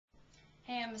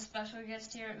I'm a special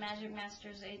guest here at Magic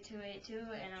Masters 8282,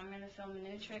 and I'm going to film a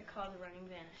new trick called the Running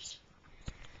Vanish.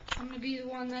 I'm going to be the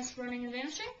one that's running and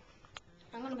vanishing.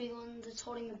 I'm going to be the one that's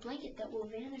holding the blanket that will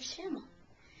vanish him.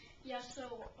 Yeah,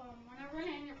 so when I run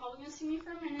in, you're probably going to see me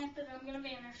for a minute, but then I'm going to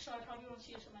vanish, so I probably won't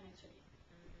see you until my next video.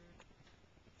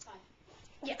 Bye.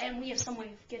 Yeah, and we have some way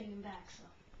of getting him back, so.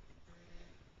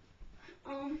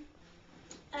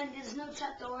 And there's no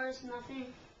trap doors, nothing.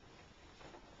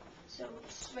 So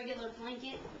it's regular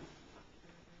blanket.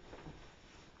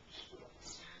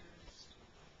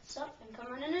 What's up? And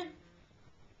come running in.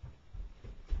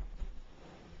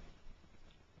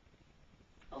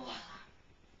 Oh,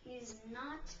 he's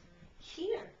not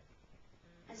here.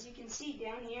 As you can see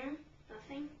down here,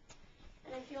 nothing.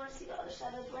 And if you want to see the other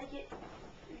side of the blanket,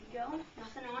 there you go.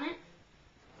 Nothing on it.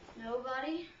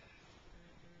 Nobody.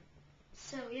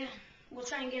 So yeah, we'll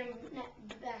try and get him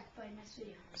back by next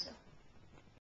video. So.